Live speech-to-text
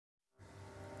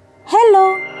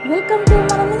Welcome to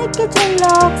మన mini kitchen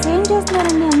vlogs. ఏం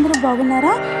చేస్తున్నారండి? అందరూ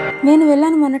బాగున్నారా? నేను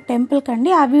వెళ్ళాను మన టెంపుల్కి అండి.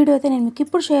 ఆ వీడియో అయితే నేను మీకు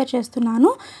ఇప్పుడు షేర్ చేస్తున్నాను.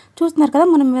 చూస్తున్నారు కదా,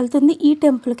 మనం వెళ్తుంది ఈ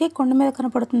టెంపుల్కి. కొండ మీద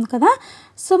కనపడుతుంది కదా.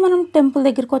 సో మనం టెంపుల్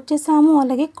దగ్గరికి వచ్చేసాము,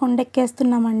 అలాగే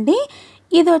కొండెక్కేస్తున్నామండి.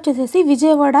 ఇది వచ్చేసేసి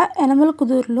విజయవాడ యనమల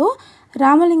కుదురులో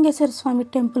రామలింగేశ్వర స్వామి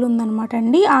టెంపుల్ ఉందన్నమాట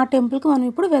అండి. ఆ టెంపుల్కి మనం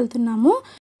ఇప్పుడు వెళ్తున్నాము.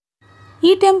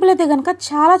 ఈ టెంపుల్ అయితే కనుక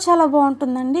చాలా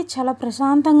బాగుంటుందండి. చాలా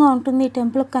ప్రశాంతంగా ఉంటుంది ఈ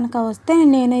టెంపుల్కి కనుక వస్తే.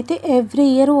 నేనైతే ఎవ్రీ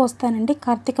ఇయర్ వస్తానండి,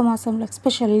 కార్తీక మాసంలో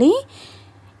ఎస్పెషల్లీ.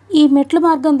 ఈ మెట్ల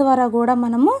మార్గం ద్వారా కూడా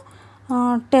మనము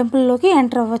టెంపుల్లోకి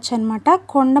ఎంటర్ అవ్వచ్చు అనమాట.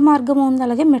 కొండ మార్గం ఉంది,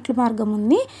 అలాగే మెట్ల మార్గం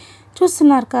ఉంది.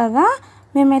 చూస్తున్నారు కదా,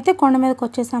 మేమైతే కొండ మీదకి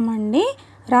వచ్చేసామండి.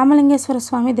 రామలింగేశ్వర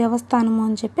స్వామి దేవస్థానము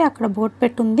అని చెప్పి అక్కడ బోర్డు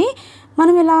పెట్టుంది.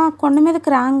 మనం ఇలా కొండ మీదకి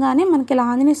రాగానే మనకి ఇలా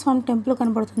ఆంజనేయ స్వామి టెంపుల్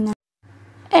కనబడుతుంది.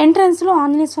 ఎంట్రన్స్లో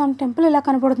ఆంజనేయ స్వామి టెంపుల్ ఇలా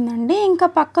కనపడుతుందండి. ఇంకా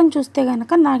పక్కన చూస్తే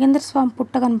కనుక నాగేంద్ర స్వామి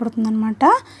పుట్ట కనపడుతుంది అనమాట.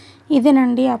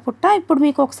 ఇదేనండి ఆ పుట్ట. ఇప్పుడు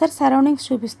మీకు ఒకసారి సరౌండింగ్స్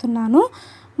చూపిస్తున్నాను.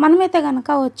 మనమైతే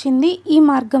కనుక వచ్చింది ఈ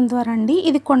మార్గం ద్వారా అండి.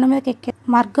 ఇది కొండ మీదకి ఎక్కే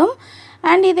మార్గం.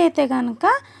 అండ్ ఇదైతే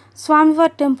కనుక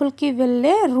స్వామివారి టెంపుల్కి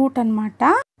వెళ్ళే రూట్ అనమాట.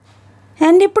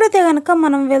 అండ్ ఇప్పుడైతే కనుక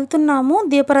మనం వెళ్తున్నాము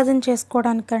దీపారాధన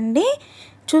చేసుకోవడానికండి.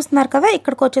 చూస్తున్నారు కదా,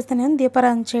 ఇక్కడికి వచ్చేస్తే నేను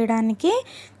దీపారాధన చేయడానికి.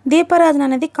 దీపారాధన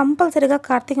అనేది కంపల్సరీగా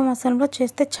కార్తీక మాసంలో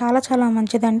చేస్తే చాలా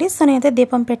మంచిదండి. సో నేనైతే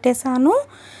దీపం పెట్టేశాను.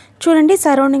 చూడండి,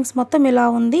 సరౌండింగ్స్ మొత్తం ఇలా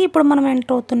ఉంది. ఇప్పుడు మనం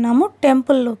ఎంటర్ అవుతున్నాము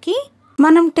టెంపుల్లోకి.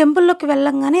 మనం టెంపుల్లోకి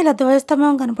వెళ్ళంగానే ఇలా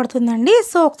ధ్వజస్తంభం కనపడుతుందండి.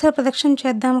 సో ఒకసారి ప్రదక్షిణ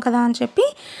చేద్దాం కదా అని చెప్పి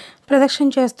ప్రదక్షిణ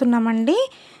చేస్తున్నామండి.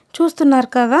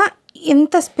 చూస్తున్నారు కదా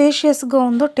ఎంత స్పేషియస్గా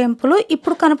ఉందో టెంపుల్.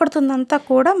 ఇప్పుడు కనపడుతుందంతా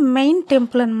కూడా మెయిన్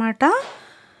టెంపుల్ అనమాట.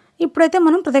 ఇప్పుడైతే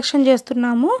మనం ప్రదక్షిణ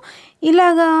చేస్తున్నాము.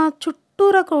 ఇలాగా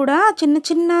చుట్టూరా కూడా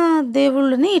చిన్న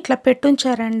దేవుళ్ళని ఇట్లా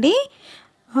పెట్టుంచారండి.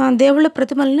 దేవుళ్ళ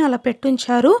ప్రతిమల్ని అలా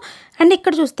పెట్టుంచారు. అండ్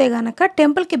ఇక్కడ చూస్తే కనుక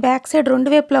టెంపుల్కి బ్యాక్ సైడ్ రెండు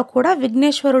వైపులా కూడా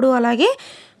విఘ్నేశ్వరుడు అలాగే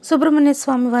సుబ్రహ్మణ్య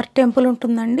స్వామి వారి టెంపుల్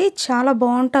ఉంటుందండి. చాలా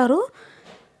బాగుంటారు.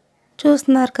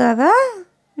 చూస్తున్నారు కదా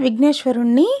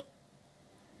విఘ్నేశ్వరుణ్ణి.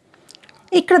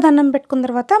 ఇక్కడ దండం పెట్టుకున్న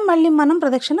తర్వాత మళ్ళీ మనం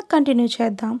ప్రదక్షిణ కంటిన్యూ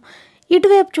చేద్దాం.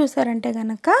 ఇటువైపు చూసారంటే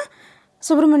కనుక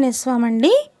సుబ్రహ్మణ్య స్వామి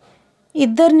అండి.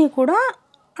 ఇద్దరిని కూడా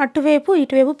అటువైపు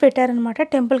ఇటువైపు పెట్టారనమాట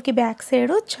టెంపుల్కి బ్యాక్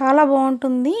సైడ్. చాలా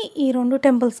బాగుంటుంది ఈ రెండు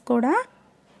టెంపుల్స్ కూడా.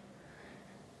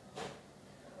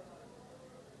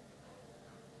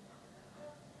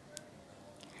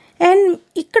 అండ్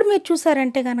ఇక్కడ మీరు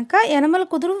చూసారంటే కనుక యనమల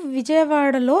కుదురు,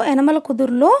 విజయవాడలో యనమల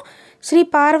కుదురులో శ్రీ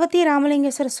పార్వతీ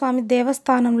రామలింగేశ్వర స్వామి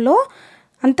దేవస్థానంలో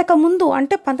అంతకుముందు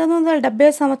అంటే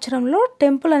 1970 సంవత్సరంలో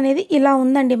టెంపుల్ అనేది ఇలా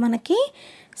ఉందండి. మనకి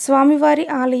స్వామివారి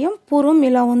ఆలయం పూర్వం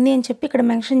ఇలా ఉంది అని చెప్పి ఇక్కడ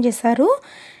మెన్షన్ చేశారు.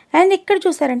 అండ్ ఇక్కడ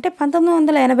చూసారంటే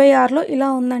 1986లో ఇలా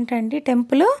ఉందంట అండి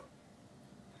టెంపుల్.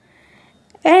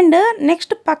 అండ్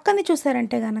నెక్స్ట్ పక్కని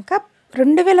చూసారంటే కనుక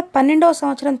 2012వ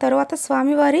సంవత్సరం తర్వాత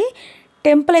స్వామివారి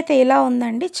టెంపుల్ అయితే ఇలా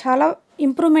ఉందండి. చాలా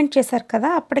ఇంప్రూవ్మెంట్ చేశారు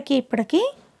కదా అప్పటికి ఇప్పటికి.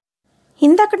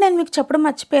 ఇందాక నేను మీకు చెప్పడం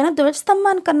మర్చిపోయాను,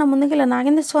 ధ్వజస్తంభానికన్నా ముందుగా ఇలా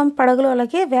నాగేంద్ర స్వామి పడగలు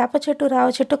అలాగే వేప చెట్టు రావ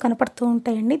చెట్టు కనపడుతూ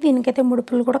ఉంటాయండి. దీనికైతే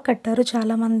ముడుపులు కూడా కట్టారు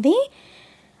చాలామంది.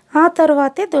 ఆ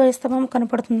తర్వాతే ధ్వజస్తంభం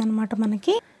కనపడుతుంది అనమాట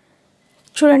మనకి.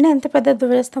 చూడండి ఎంత పెద్ద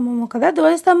ధ్వజస్తంభము కదా.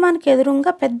 ధ్వజస్తంభానికి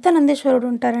ఎదురుగా పెద్ద నందీశ్వరుడు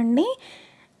ఉంటారండి.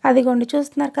 అదిగోండి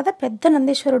చూస్తున్నారు కదా, పెద్ద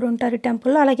నందీశ్వరుడు ఉంటారు ఈ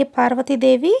టెంపుల్లో. అలాగే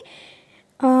పార్వతీదేవి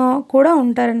కూడా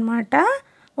ఉంటారనమాట.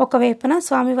 ఒకవైపున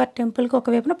స్వామివారి టెంపుల్కి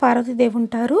ఒకవైపున పార్వతీదేవి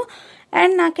ఉంటారు.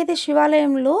 అండ్ నాకైతే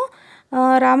శివాలయంలో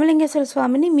రామలింగేశ్వర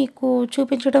స్వామిని మీకు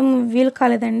చూపించడం వీలు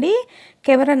కాలేదండి,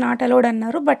 కెమెరా నాట్ అలౌడ్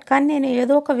అన్నారు. బట్ కానీ నేను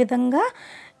ఏదో ఒక విధంగా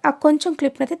ఆ కొంచెం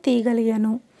క్లిప్ని అయితే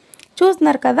తీయగలిగాను.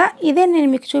 చూస్తున్నారు కదా, ఇదే నేను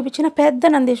మీకు చూపించిన పెద్ద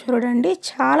నందీశ్వరుడు అండి.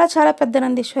 చాలా పెద్ద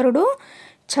నందీశ్వరుడు.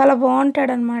 చాలా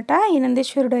బాగుంటాడనమాట ఈ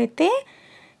నందీశ్వరుడు అయితే.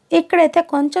 ఇక్కడైతే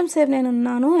కొంచెం సేపు నేను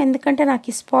ఉన్నాను, ఎందుకంటే నాకు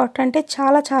ఈ స్పాట్ అంటే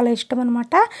చాలా ఇష్టం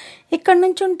అనమాట. ఇక్కడ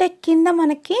నుంచి ఉంటే కింద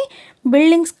మనకి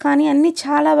బిల్డింగ్స్ కానీ అన్నీ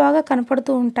చాలా బాగా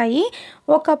కనపడుతూ ఉంటాయి.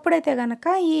 ఒకప్పుడైతే కనుక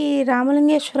ఈ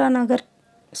రామలింగేశ్వర నగర్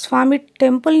స్వామి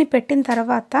టెంపుల్ని పెట్టిన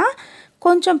తర్వాత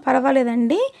కొంచెం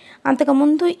పర్వాలేదండి.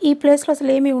 అంతకుముందు ఈ ప్లేస్లో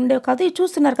అసలు ఏమీ ఉండేవి కాదు. ఇది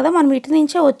చూస్తున్నారు కదా, మనం ఇటు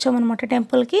నుంచే వచ్చామన్నమాట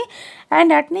టెంపుల్కి.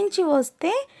 అండ్ అటు నుంచి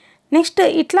వస్తే నెక్స్ట్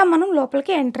ఇట్లా మనం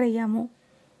లోపలికి ఎంటర్ అయ్యాము.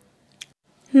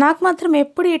 నాకు మాత్రం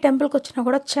ఎప్పుడు ఈ టెంపుల్కి వచ్చినా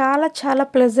కూడా చాలా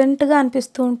ప్లెజెంట్గా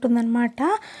అనిపిస్తూ ఉంటుందన్నమాట.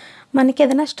 మనకి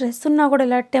ఏదైనా స్ట్రెస్ ఉన్నా కూడా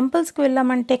ఇలా టెంపుల్స్కి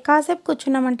వెళ్ళామంటే కాసేపు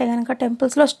కూర్చున్నామంటే కనుక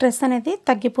టెంపుల్స్లో స్ట్రెస్ అనేది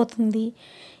తగ్గిపోతుంది.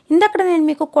 ఇందక్కడ నేను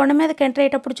మీకు కొండ మీదకి ఎంటర్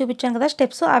అయ్యేటప్పుడు చూపించాను కదా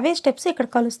స్టెప్స్, అవే స్టెప్స్ ఇక్కడ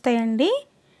కలుస్తాయండి.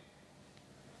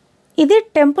 ఇది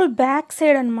టెంపుల్ బ్యాక్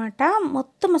సైడ్ అనమాట.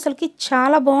 మొత్తం అసలుకి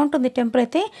చాలా బాగుంటుంది టెంపుల్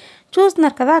అయితే.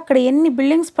 చూస్తున్నారు కదా అక్కడ ఎన్ని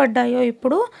బిల్డింగ్స్ పడ్డాయో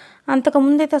ఇప్పుడు.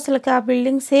 అంతకుముందు అయితే అసలుకి ఆ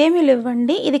బిల్డింగ్స్ ఏమీ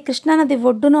లేవండి. ఇది కృష్ణానది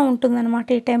ఒడ్డున ఉంటుందన్నమాట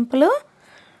ఈ టెంపుల్.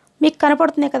 మీకు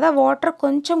కనపడుతున్నాయి కదా, వాటర్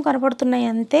కొంచెం కనపడుతున్నాయి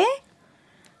అంతే.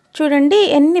 చూడండి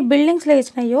ఎన్ని బిల్డింగ్స్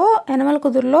లేచినాయో యనమల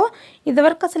కుదురులో.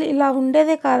 ఇదివరకు అసలు ఇలా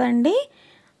ఉండేదే కాదండి,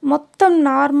 మొత్తం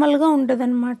నార్మల్గా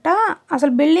ఉండేదన్నమాట.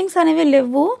 అసలు బిల్డింగ్స్ అనేవి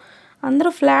లేవు, అందరూ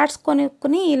ఫ్లాట్స్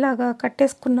కొనుక్కుని ఇలాగా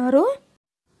కట్టేసుకున్నారు.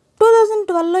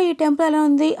 2012లో ఈ టెంపుల్ ఎలా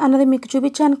ఉంది అన్నది మీకు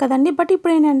చూపించాను కదండి. బట్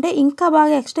ఇప్పుడు ఏంటంటే ఇంకా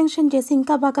బాగా ఎక్స్టెన్షన్ చేసి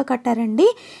ఇంకా బాగా కట్టారండి,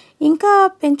 ఇంకా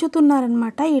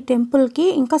పెంచుతున్నారనమాట. ఈ టెంపుల్కి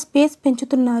ఇంకా స్పేస్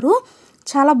పెంచుతున్నారు,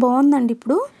 చాలా బాగుందండి.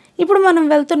 ఇప్పుడు మనం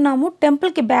వెళ్తున్నాము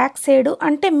టెంపుల్కి బ్యాక్ సైడ్,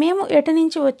 అంటే మేము ఎటు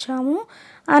నుంచి వచ్చాము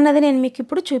అన్నది నేను మీకు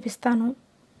ఇప్పుడు చూపిస్తాను.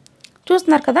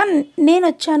 చూస్తున్నారు కదా, నేను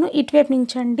వచ్చాను ఇటువైపు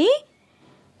నుంచి అండి.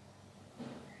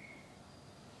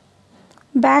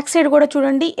 బ్యాక్ సైడ్ కూడా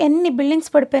చూడండి ఎన్ని బిల్డింగ్స్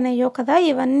పడిపోయినాయో కదా.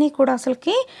 ఇవన్నీ కూడా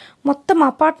అసలుకి మొత్తం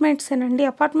అపార్ట్మెంట్సేనండి.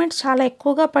 అపార్ట్మెంట్స్ చాలా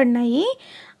ఎక్కువగా పడినాయి.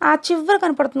 ఆ చివర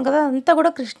కనపడుతుంది కదా, అదంతా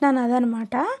కూడా కృష్ణానది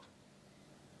అనమాట.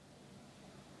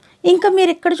 ఇంకా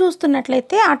మీరు ఇక్కడ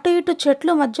చూస్తున్నట్లయితే అటు ఇటు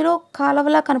చెట్లు మధ్యలో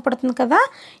కాలువలా కనపడుతుంది కదా,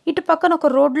 ఇటు పక్కన ఒక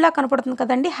రోడ్లా కనపడుతుంది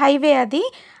కదండి, హైవే అది.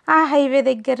 ఆ హైవే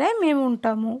దగ్గరే మేము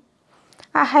ఉంటాము.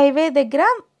 ఆ హైవే దగ్గర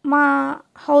మా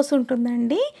హౌస్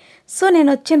ఉంటుందండి. సో నేను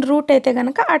వచ్చిన రూట్ అయితే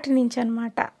కనుక అటు నుంచి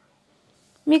అనమాట,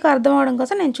 మీకు అర్థం అవడం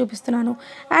కోసం నేను చూపిస్తున్నాను.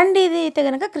 అండ్ ఇది అయితే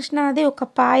కనుక కృష్ణానది ఒక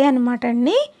పాయ అనమాట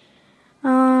అండి.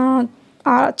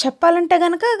 చెప్పాలంటే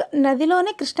కనుక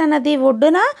నదిలోనే, కృష్ణానది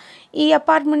ఒడ్డున ఈ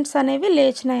అపార్ట్మెంట్స్ అనేవి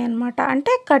లేచినాయి అన్నమాట,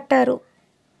 అంటే కట్టారు.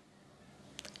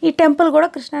 ఈ టెంపుల్ కూడా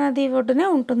కృష్ణానది ఒడ్డునే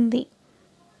ఉంటుంది.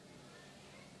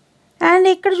 అండ్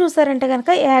ఇక్కడ చూసారంటే కనుక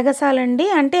యాగశాలండి,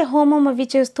 అంటే హోమం అవి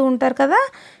చేస్తూ ఉంటారు కదా.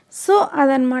 సో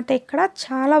అదనమాట, ఇక్కడ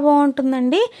చాలా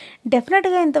బాగుంటుందండి.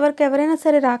 డెఫినెట్గా ఇంతవరకు ఎవరైనా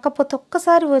సరే రాకపోతే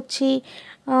ఒక్కసారి వచ్చి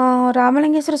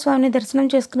రామలింగేశ్వర స్వామిని దర్శనం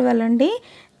చేసుకుని వెళ్ళండి,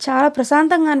 చాలా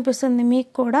ప్రశాంతంగా అనిపిస్తుంది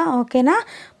మీకు కూడా. ఓకేనా,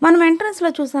 మనం ఎంట్రన్స్లో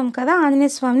చూసాం కదా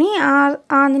ఆంజనేయ స్వామిని, ఆ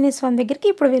ఆంజనేయ స్వామి దగ్గరికి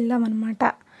ఇప్పుడు వెళ్ళామన్నమాట.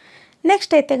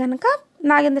 నెక్స్ట్ అయితే కనుక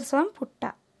నాగేంద్ర స్వామి పుట్ట,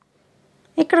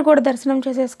 ఇక్కడ కూడా దర్శనం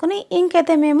చేసేసుకుని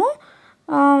ఇంకైతే మేము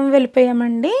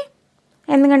వెళ్ళిపోయామండి.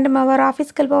 ఎందుకంటే మా వారు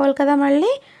ఆఫీస్కి వెళ్ళిపోవాలి కదా మళ్ళీ,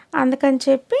 అందుకని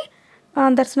చెప్పి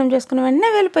దర్శనం చేసుకుని వెంటనే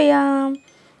వెళ్ళిపోయాం.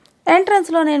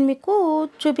 ఎంట్రన్స్లో నేను మీకు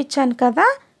చూపించాను కదా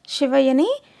శివయ్యని,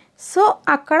 సో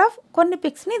అక్కడ కొన్ని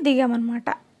పిక్స్ని దిగామన్నమాట.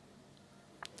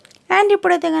 అండ్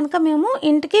ఇప్పుడైతే కనుక మేము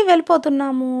ఇంటికి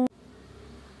వెళ్ళిపోతున్నాము.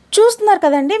 చూస్తున్నారు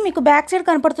కదండి, మీకు బ్యాక్ సైడ్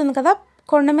కనపడుతుంది కదా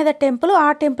కొండ మీద టెంపుల్, ఆ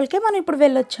టెంపుల్కే మనం ఇప్పుడు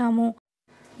వెళ్ళొచ్చాము.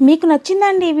 మీకు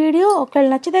నచ్చిందండి ఈ వీడియో? ఒకవేళ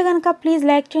నచ్చితే కనుక ప్లీజ్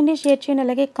లైక్ చేయండి, షేర్ చేయండి,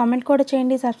 అలాగే కామెంట్ కూడా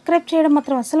చేయండి. సబ్స్క్రైబ్ చేయడం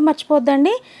మాత్రం అస్సలు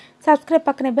మర్చిపోద్దండి. సబ్స్క్రైబ్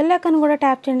పక్కనే బెల్ ఐకాన్ కూడా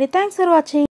ట్యాప్ చేయండి. Thanks for watching.